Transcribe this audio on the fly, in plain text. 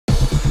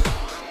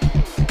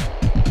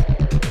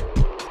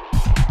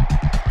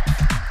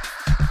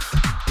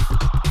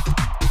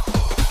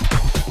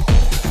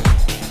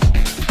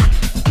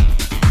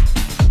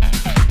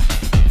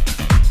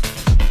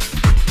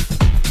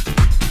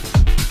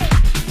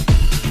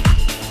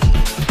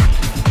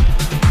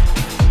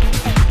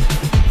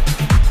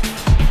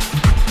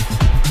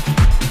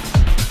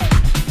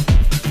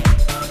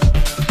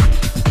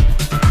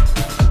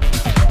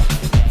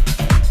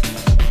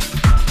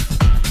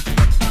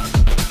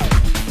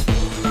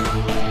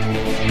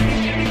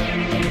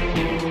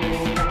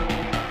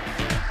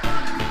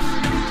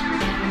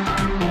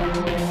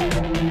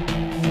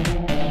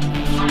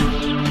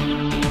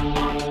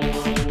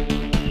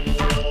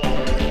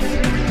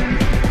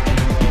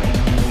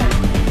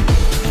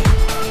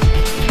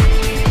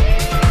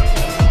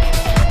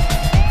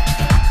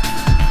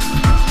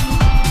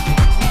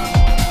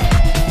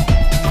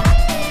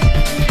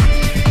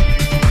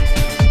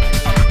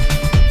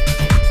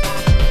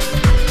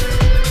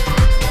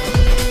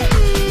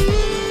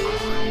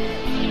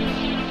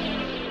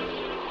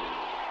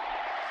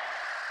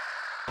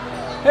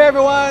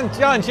everyone,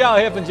 John Chow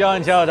here from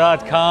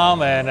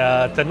johnchow.com,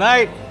 and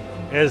tonight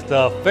is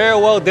the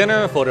farewell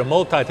dinner for the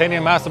Mold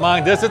Titanium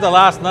Mastermind. This is the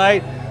last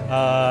night.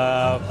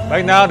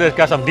 Right now they've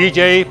got some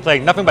DJ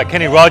playing nothing but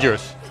Kenny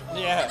Rogers.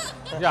 Yeah.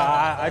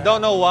 Yeah, I don't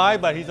know why,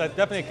 but he's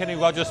definitely a Kenny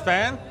Rogers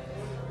fan.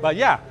 But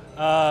yeah,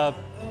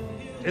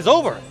 it's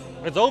over.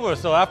 It's over.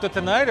 So after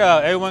tonight,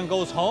 everyone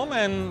goes home,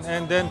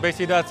 and then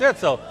basically that's it.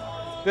 So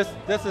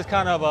this is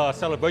kind of a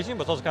celebration,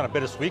 but it's also kind of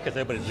bittersweet because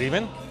everybody's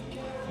leaving.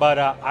 But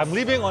I'm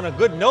leaving on a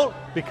good note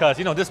because,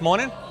 you know, this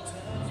morning,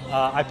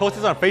 I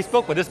posted this on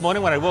Facebook, but this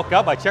morning when I woke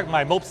up, I checked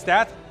my Mope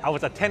stats. I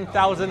was at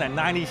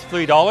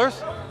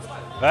 $10,093,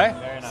 right? Very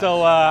nice.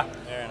 So,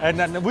 and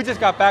then we just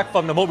got back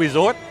from the Mope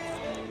Resort,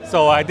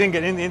 so I didn't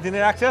get any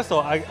internet access, so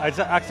I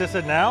just access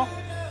it now.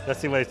 Let's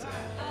see what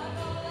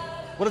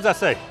does that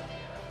say?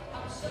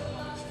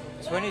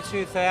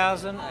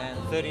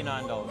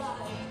 $22,039.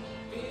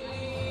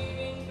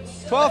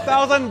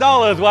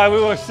 $12,000 while we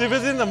were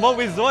visiting the Mope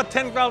Resort.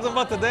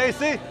 $10,000 a day.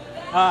 See,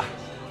 I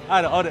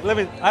don't know.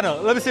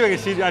 Let me see if I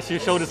can actually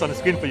show this on the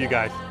screen for you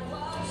guys.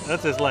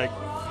 That's just like,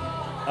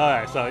 all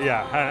right. So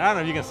yeah, I don't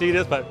know if you can see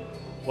this, but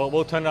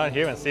we'll turn it on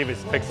here and see if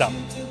it picks up.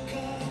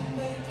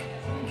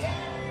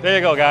 There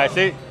you go, guys.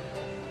 See.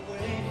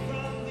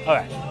 All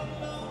right.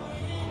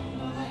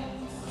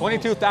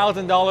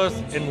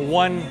 $22,000 in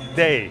one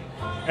day,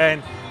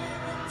 and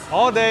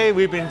all day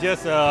we've been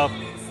just.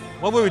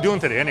 What were we doing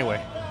today anyway?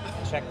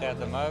 Checked out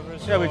the Mope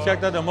Resort. Yeah, we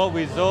checked out the Mope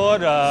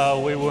Resort.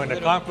 We were in the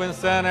conference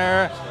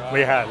center. Right. We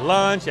had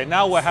lunch, and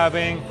now we're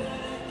having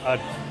a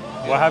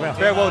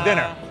farewell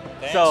dinner.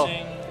 So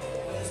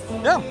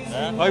yeah,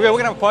 well, we're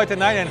gonna have a party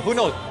tonight, and who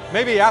knows?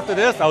 Maybe after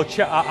this, I'll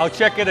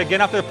check it again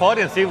after the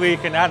party and see if we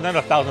can add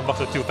another $1,000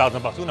 or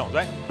 $2,000. Who knows,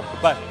 right?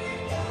 But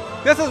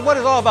this is what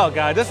it's all about,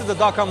 guys. This is the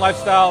 .com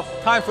lifestyle: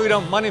 time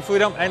freedom, money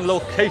freedom, and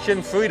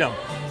location freedom.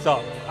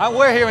 So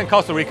we're here in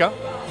Costa Rica,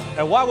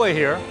 and while we're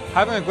here,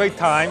 having a great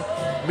time,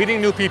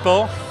 meeting new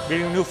people,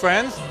 meeting new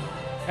friends,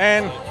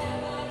 and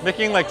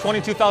making like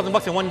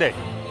 $22,000 in one day.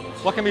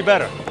 What can be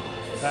better?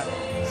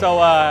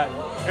 So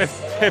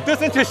if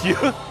this interests you,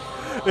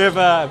 if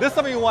this is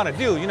something you want to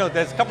do, you know,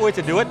 there's a couple ways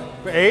to do it.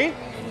 A,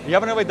 if you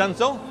haven't already done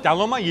so,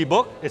 download my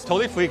ebook. It's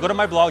totally free. Go to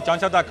my blog,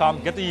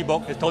 johnchow.com, get the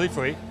ebook. It's totally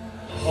free.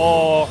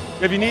 Or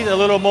if you need a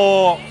little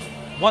more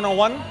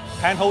one-on-one,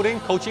 hand-holding,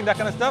 coaching, that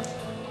kind of stuff,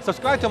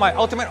 subscribe to my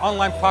Ultimate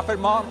Online Profit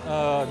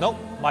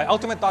my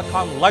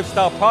ultimate.com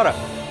lifestyle product.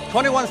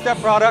 21-step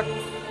product,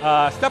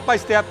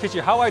 step-by-step, teach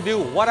you how I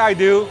do, what I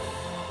do.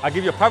 I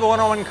give you a private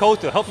one-on-one coach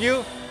to help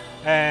you.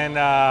 And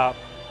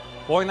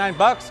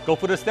 $49, go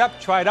for the step,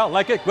 try it out,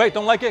 like it, great,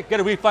 don't like it,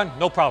 get a refund,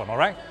 no problem, all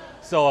right?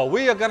 So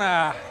we are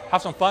gonna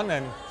have some fun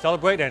and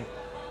celebrate, and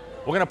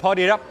we're gonna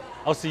party it up.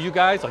 I'll see you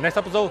guys on the next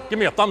episode. Give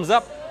me a thumbs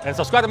up and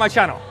subscribe to my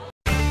channel.